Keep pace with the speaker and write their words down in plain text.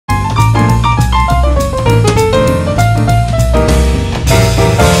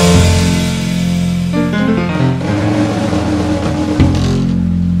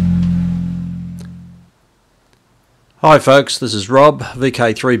Hi folks, this is Rob,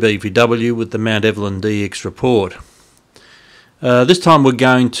 VK3BVW with the Mount Evelyn DX Report. This time we're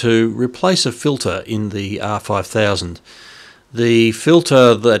going to replace a filter in the R-5000. The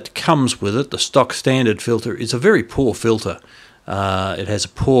filter that comes with it, the stock standard filter, is a very poor filter. It has a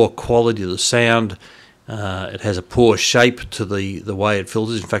poor quality of the sound, it has a poor shape to the way it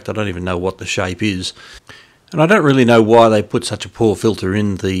filters. In fact, I don't even know what the shape is. And I don't really know why they put such a poor filter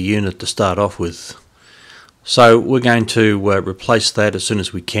in the unit to start off with. So we're going to replace that as soon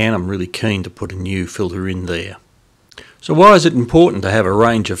as we can. I'm really keen to put a new filter in there. So why is it important to have a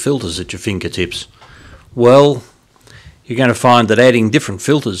range of filters at your fingertips? Well, you're going to find that adding different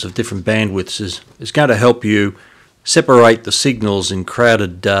filters of different bandwidths is going to help you separate the signals in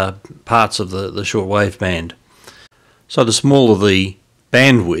crowded parts of the shortwave band. So the smaller the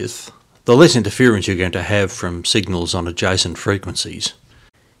bandwidth, the less interference you're going to have from signals on adjacent frequencies.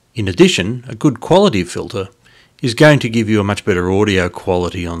 In addition, a good quality filter is going to give you a much better audio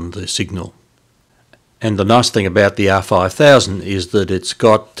quality on the signal. And the nice thing about the R-5000 is that it's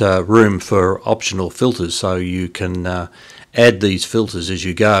got room for optional filters, so you can add these filters as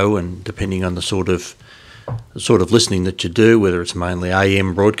you go, and depending on the sort of listening that you do, whether it's mainly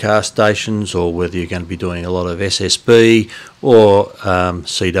AM broadcast stations or whether you're going to be doing a lot of SSB or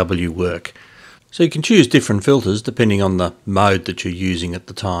CW work. So you can choose different filters depending on the mode that you're using at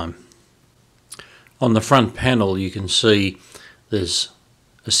the time. On the front panel you can see there's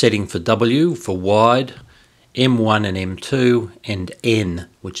a setting for W for wide, M1 and M2, and N,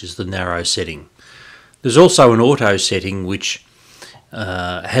 which is the narrow setting. There's also an auto setting which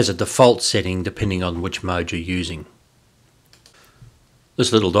has a default setting depending on which mode you're using.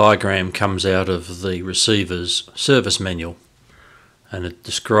 This little diagram comes out of the receiver's service manual, and it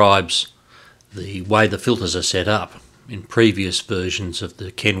describes the way the filters are set up. In previous versions of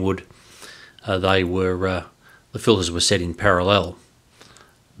the Kenwood, the filters were set in parallel,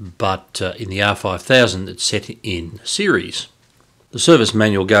 but in the R-5000 it's set in series. The service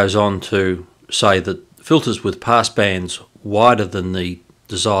manual goes on to say that filters with pass bands wider than the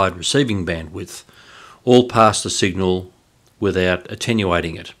desired receiving bandwidth all pass the signal without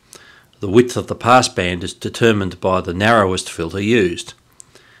attenuating it. The width of the pass band is determined by the narrowest filter used.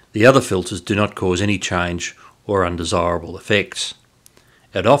 The other filters do not cause any change or undesirable effects.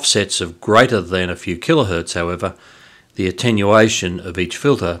 At offsets of greater than a few kilohertz, however, the attenuation of each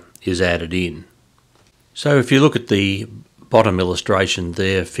filter is added in. So if you look at the bottom illustration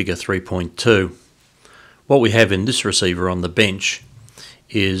there, figure 3.2, what we have in this receiver on the bench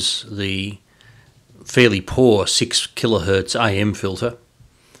is the fairly poor 6 kilohertz AM filter,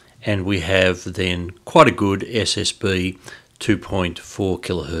 and we have then quite a good SSB 2.4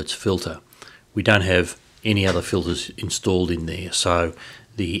 kilohertz filter. We don't have any other filters installed in there, so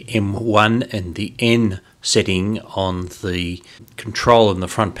the M1 and the N setting on the control in the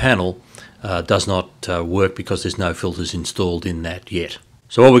front panel does not work because there's no filters installed in that yet.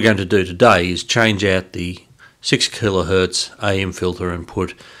 So what we're going to do today is change out the 6 kilohertz AM filter and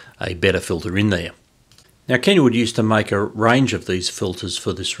put a better filter in there. Now Kenwood used to make a range of these filters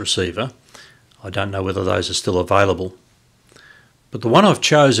for this receiver. I don't know whether those are still available. But the one I've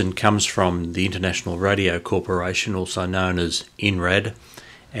chosen comes from the International Radio Corporation, also known as INRAD,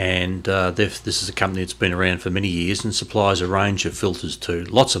 and this is a company that's been around for many years and supplies a range of filters to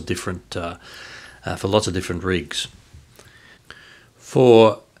lots of different rigs.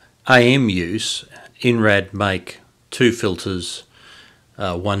 For AM use, INRAD make two filters.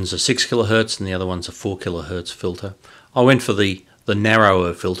 One's a 6 kilohertz and the other one's a 4 kilohertz filter. I went for the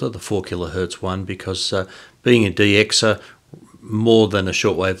narrower filter, the 4 kilohertz one, because being a DXer, more than a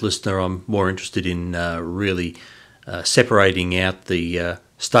shortwave listener, I'm more interested in really separating out the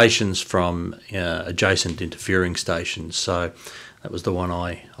stations from adjacent interfering stations. So that was the one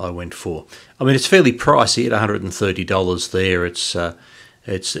I went for. I mean, it's fairly pricey at $130 there.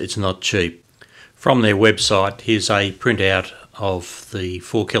 It's not cheap. From their website, here's a printout of the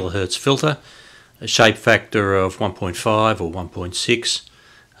 4 kilohertz filter, a shape factor of 1.5 or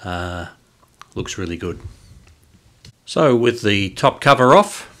 1.6. Looks really good. So with the top cover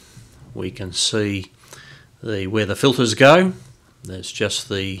off, we can see where the filters go. There's just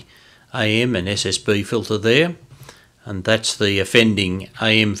the AM and SSB filter there, and that's the offending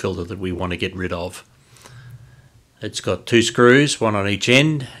AM filter that we want to get rid of. It's got two screws, one on each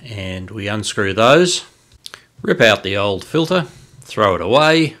end, and we unscrew those, rip out the old filter, throw it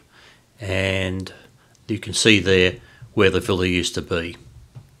away, and you can see there where the filter used to be.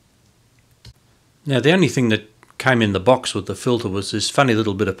 Now the only thing that came in the box with the filter was this funny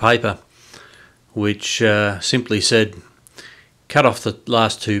little bit of paper which simply said cut off the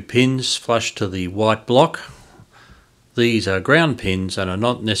last two pins flush to the white block, these are ground pins and are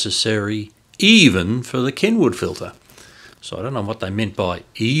not necessary even for the Kenwood filter. So I don't know what they meant by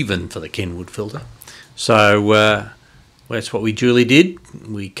even for the Kenwood filter. So that's what we duly did.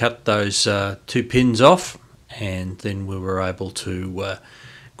 We cut those 2 pins off, and then we were able to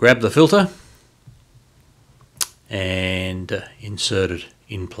grab the filter and insert it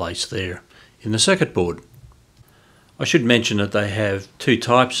in place there in the circuit board. I should mention that they have 2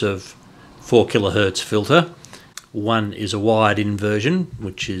 types of 4 kHz filter. One is a wired in version,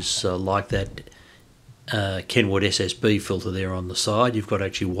 which is like that Kenwood SSB filter there on the side. You've got to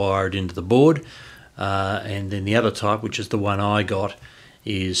actually wire it into the board. And then the other type, which is the one I got,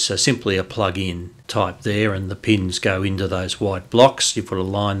 is simply a plug-in type there, and the pins go into those white blocks. You've got to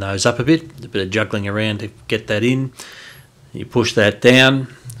line those up a bit of juggling around to get that in. You push that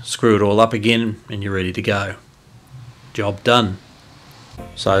down, screw it all up again, and you're ready to go. Job done.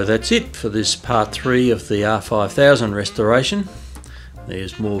 So that's it for this part 3 of the R-5000 restoration.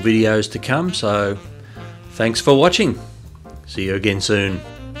 There's more videos to come, so thanks for watching. See you again soon.